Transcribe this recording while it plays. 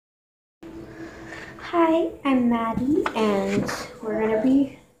Hi, I'm Maddie, and we're going to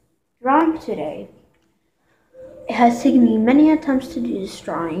be drawing today. It has taken me many attempts to do this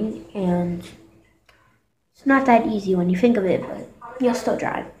drawing, and it's not that easy when you think of it, but you'll still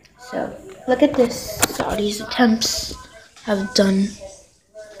draw it. So, look at this. All these attempts have done.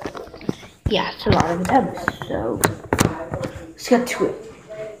 Yeah, it's a lot of attempts. So, let's get to it.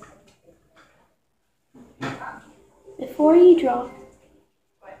 Before you draw,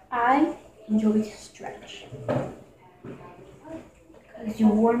 I enjoy to stretch because you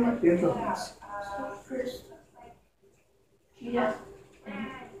warm up your bones. So, first, yeah.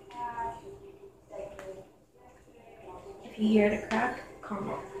 If you hear the crack,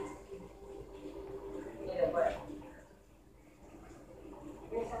 comment.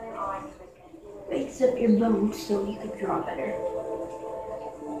 Wakes up your bones so you can draw better.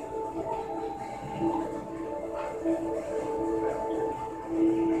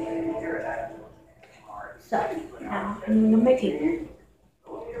 So, now I'm going to my paper.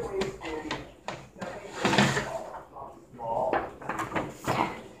 Okay,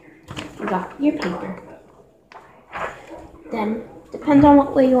 you got your paper. Then, depends on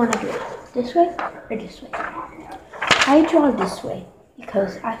what way you want to do it. This way or this way. I draw this way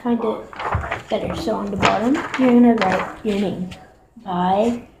because I find it better. So on the bottom, you're going to write your name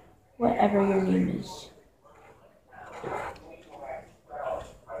by whatever your name is.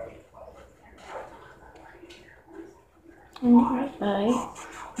 I'm going to write by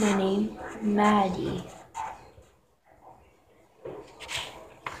my name, Maddie.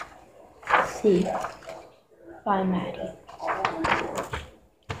 C. By Maddie.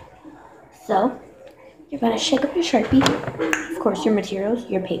 So, you're going to shake up your Sharpie, of course your materials,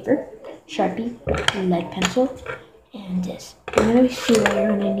 your paper, Sharpie, lead pencil, and this. I'm going to see why you're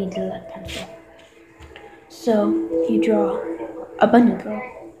going to need the lead pencil. So, you draw a bunny girl,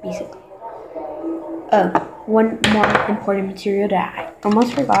 basically. One more important material that I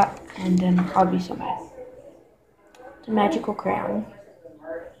almost forgot, and then I'll be so mad. The magical crayon.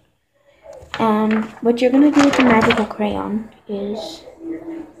 And what you're going to do with the magical crayon is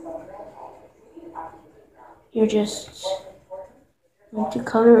you're just going to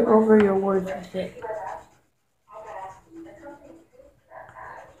color over your words with it.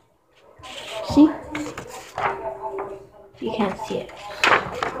 See? You can't see it.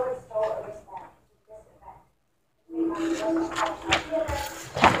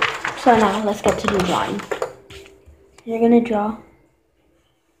 So now let's get to the drawing. You're going to draw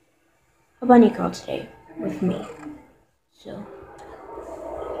a bunny girl today with me. So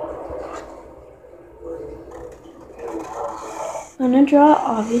I'm going to draw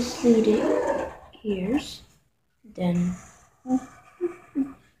obviously the ears. Then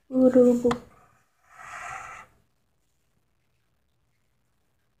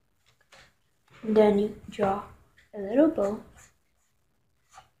you draw a little bow.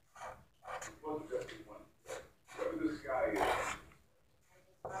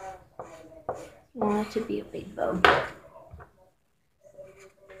 You want it to be a big bow.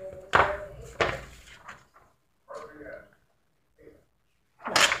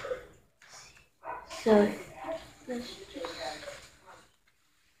 So let's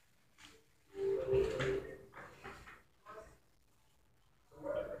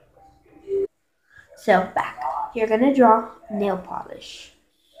just back. You're gonna draw nail polish.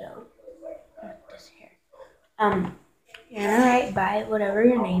 So this here. You're gonna write by whatever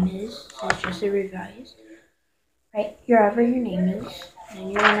your name is. So it's just a revise. Write wherever your name is.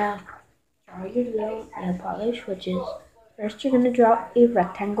 Then you're gonna draw your little nail polish, which is first you're gonna draw a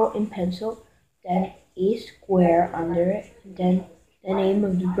rectangle in pencil, then a square under it, then the name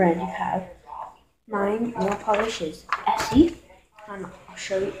of the brand you have. Mine nail polish is Essie, and I'll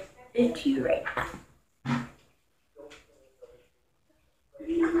show it to you right now.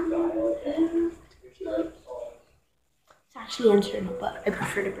 It's actually internal, but I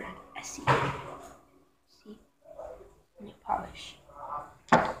prefer the brand Essie. See, nail polish.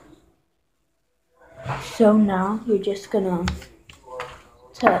 So now you're just gonna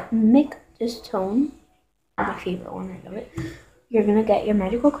make this tone, my favorite one, I love it. You're gonna get your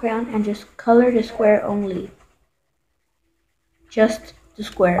magical crayon and just color the square only. Just the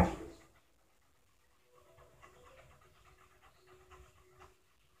square.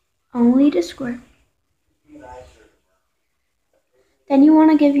 Only the square. Then you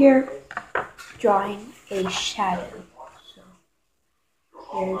want to give your drawing a shadow. So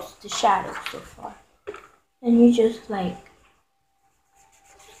here's the shadow so far. Then you just like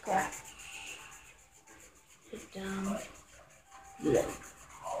scratch it down below.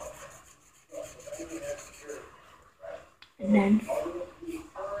 And then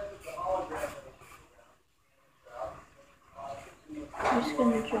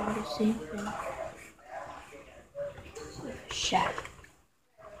gonna draw the same thing. Shadow.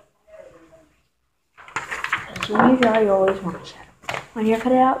 Because when you draw, you always want a shadow. When you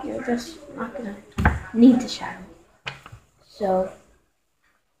cut it out, you're just not gonna need the shadow. So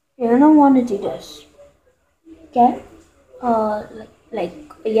you're gonna want to do this. Get like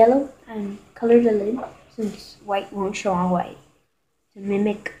a yellow and color the lid since white won't show on white to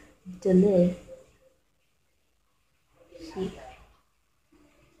mimic the lid. See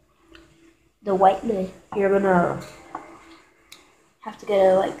the white lid. You're gonna have to get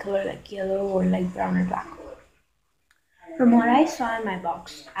a light color like yellow or light brown or black. From what I saw in my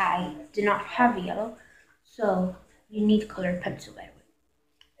box, I did not have a yellow, so you need colored pencil by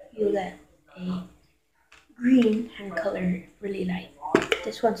the way. You get a green and color really light.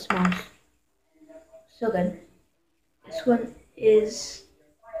 This one smells so good. This one is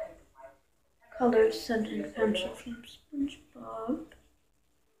colored scented pencil from SpongeBob.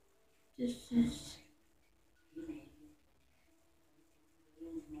 This is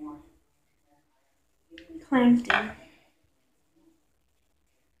Plankton.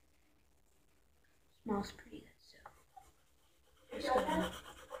 Smells pretty good, so just gonna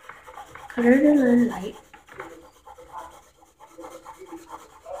color it a little light.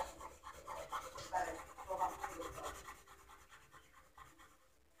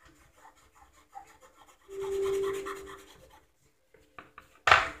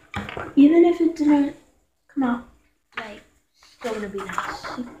 Even if it didn't come out like, still gonna be nice.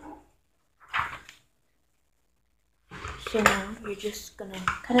 So now you're just gonna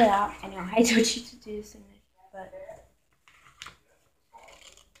cut it out. I know I told you to do this, but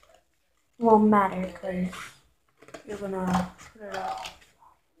it won't matter because you're gonna put it out.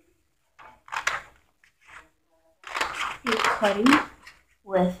 You're cutting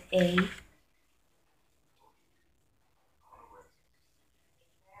with a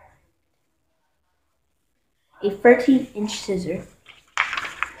 13-inch scissor.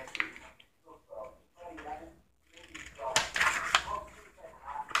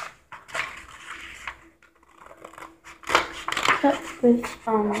 Cut with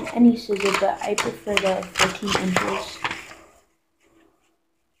any scissor, but I prefer the 13 inches.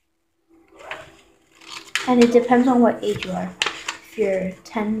 And it depends on what age you are. If you're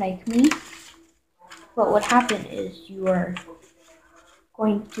 10 like me, what would happen is you are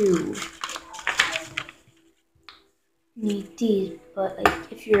going to need these, but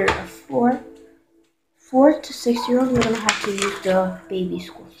like if you're a 4 to 6-year-old, you're gonna have to use the baby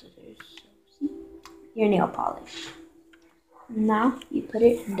school scissors. So, see? Your nail polish. Now you put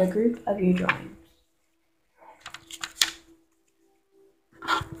it in the group of your drawings.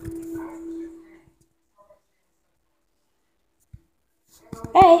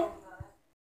 Hey!